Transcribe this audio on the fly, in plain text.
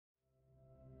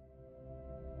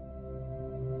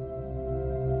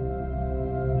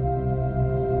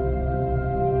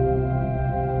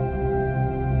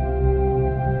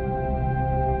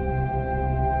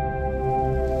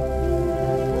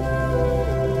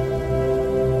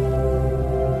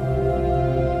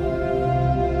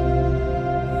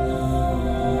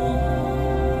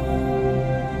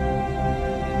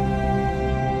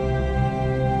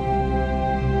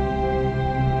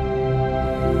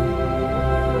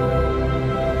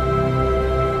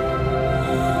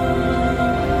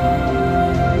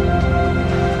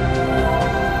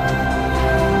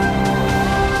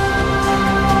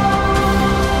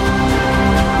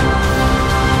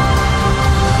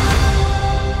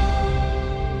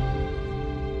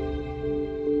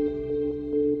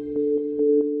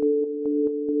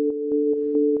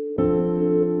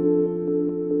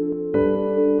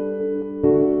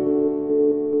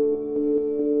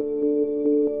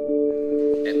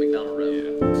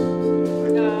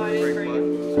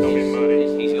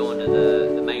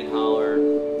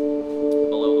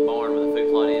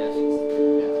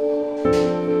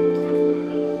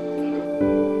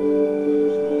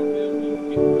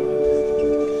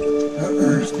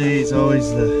day is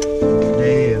always the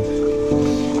day of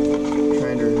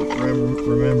trying to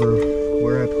remember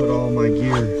where I put all my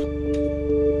gear.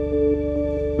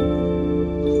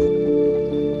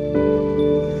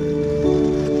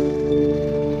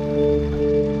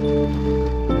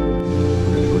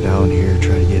 Down here,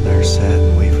 try to get in our set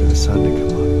and wait for the sun to come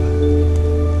up,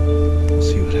 but we'll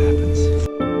see what happens.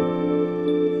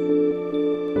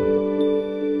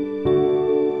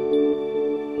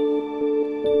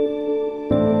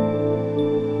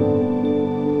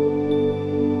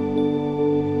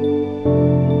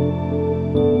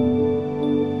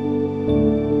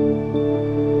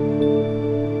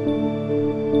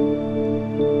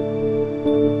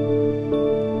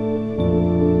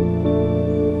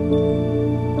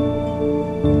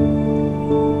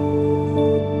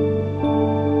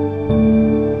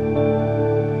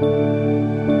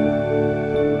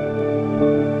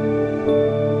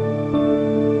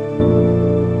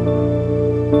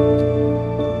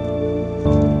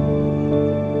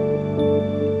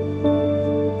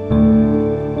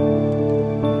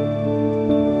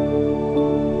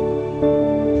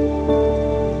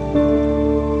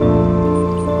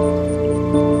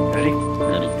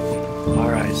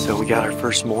 So we got our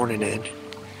first morning in.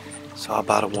 Saw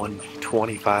about a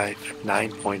 125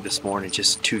 9 point this morning,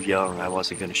 just too young. I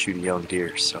wasn't going to shoot a young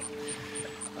deer, so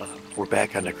we're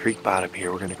back on the creek bottom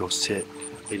here. We're going to go sit.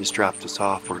 They just dropped us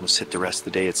off. We're going to sit the rest of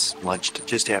the day. It's lunch,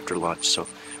 just after lunch, so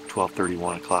 12:30,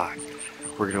 1 o'clock.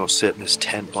 We're going to go sit in this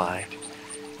tent blind,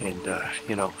 and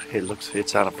you know,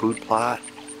 it's on a food plot.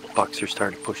 Bucks are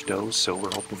starting to push does, so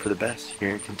we're hoping for the best here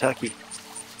in Kentucky.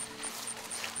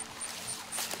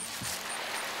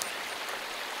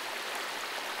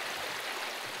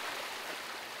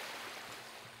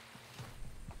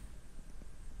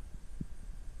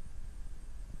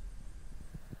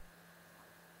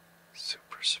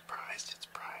 Super surprised it's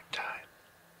prime time.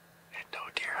 And no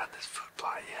deer on this food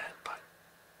plot yet, but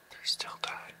there's still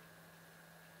time.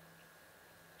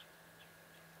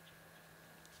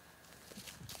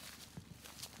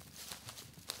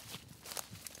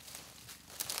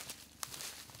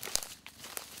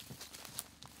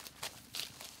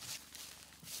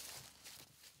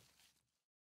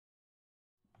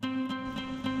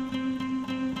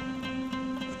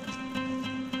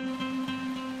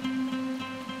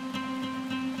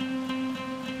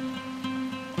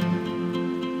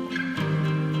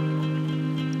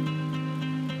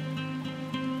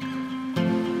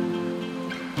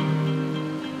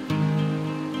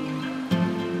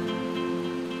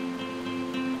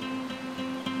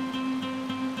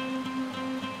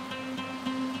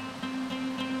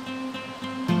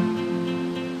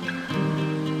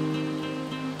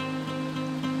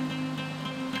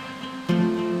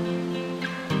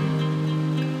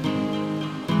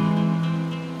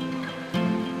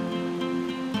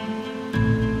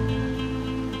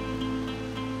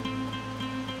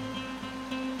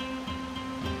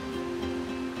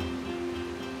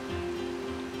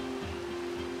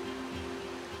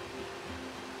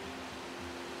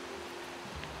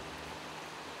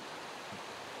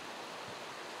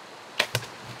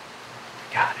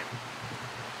 Got him.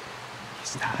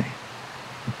 He's dying.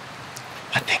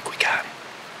 I think we got him.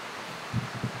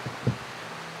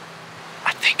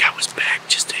 I think I was back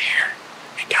just a hair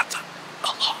and got the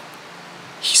lump.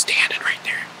 He's standing right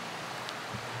there.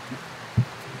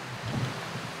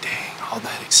 Dang, all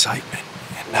that excitement.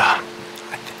 And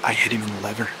I hit him in the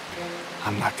liver.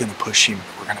 I'm not gonna push him.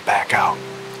 We're gonna back out.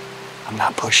 I'm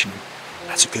not pushing him.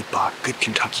 That's a good buck, good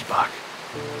Kentucky buck.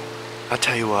 I'll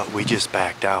tell you what, we just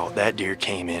backed out. That deer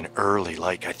came in early,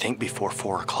 like I think before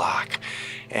 4 o'clock.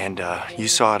 And you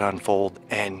saw it unfold,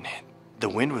 and the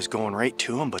wind was going right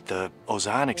to him, but the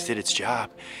ozonics did its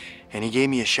job, and he gave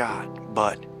me a shot.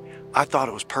 But I thought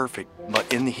it was perfect,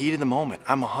 but in the heat of the moment,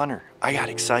 I'm a hunter. I got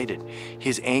excited.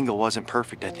 His angle wasn't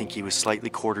perfect. I think he was slightly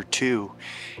quarter to,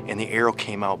 and the arrow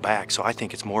came out back, so I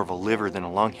think it's more of a liver than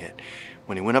a lung hit.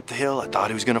 When he went up the hill, I thought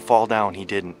he was gonna fall down. He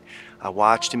didn't. I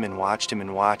watched him and watched him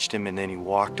and watched him, and then he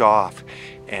walked off.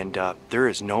 And there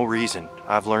is no reason,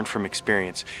 I've learned from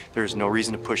experience, there is no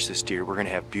reason to push this deer. We're gonna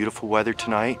have beautiful weather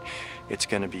tonight. It's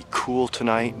gonna be cool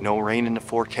tonight, no rain in the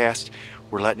forecast.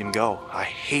 We're letting him go. I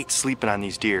hate sleeping on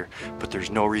these deer, but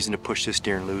there's no reason to push this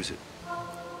deer and lose it.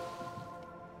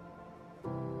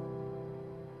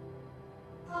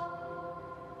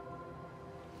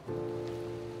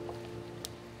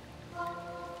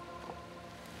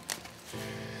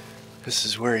 This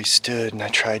is where he stood, and I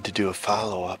tried to do a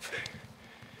follow-up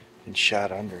and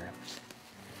shot under him.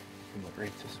 He went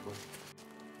right this way.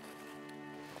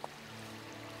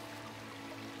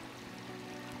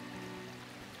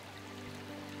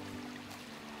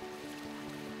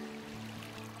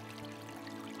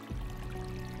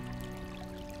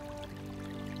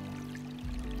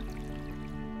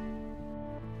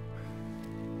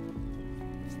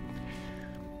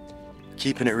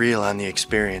 keeping it real on the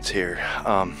experience here.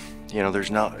 You know,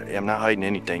 I'm not hiding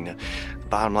anything. The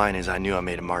bottom line is I knew I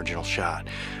made a marginal shot.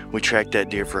 We tracked that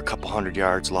deer for a couple hundred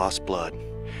yards, lost blood,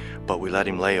 but we let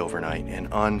him lay overnight, and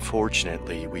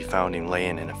unfortunately we found him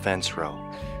laying in a fence row,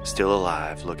 still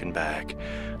alive, looking back.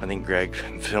 I think Greg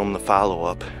filmed the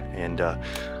follow-up, and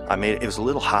it was a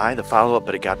little high, the follow-up,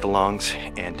 but it got the lungs.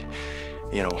 And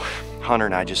you know, Hunter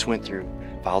and I just went through,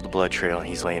 followed the blood trail, and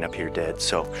he's laying up here dead.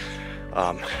 So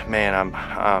man,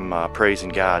 I'm praising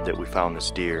God that we found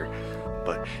this deer.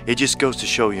 But it just goes to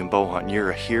show you in bow hunting, you're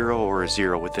a hero or a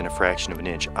zero within a fraction of an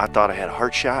inch. I thought I had a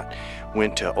heart shot,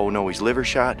 went to, oh no, he's liver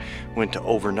shot, went to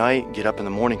overnight, get up in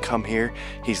the morning, come here,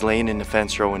 he's laying in the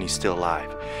fence row and he's still alive.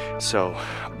 So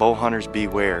bow hunters,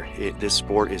 beware. This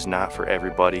sport is not for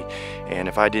everybody. And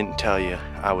if I didn't tell you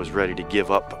I was ready to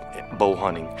give up bow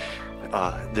hunting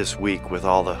this week with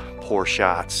all the poor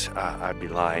shots, I'd be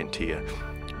lying to you.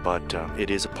 But it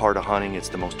is a part of hunting. It's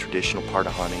the most traditional part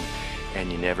of hunting,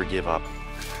 and you never give up.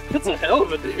 That's a hell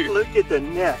of a deer. Look at the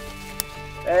neck.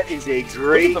 That is a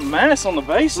great... Look at the mass on the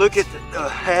base. Look at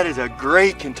that is a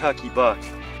great Kentucky buck.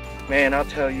 Man, I'll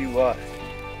tell you what,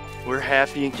 we're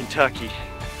happy in Kentucky.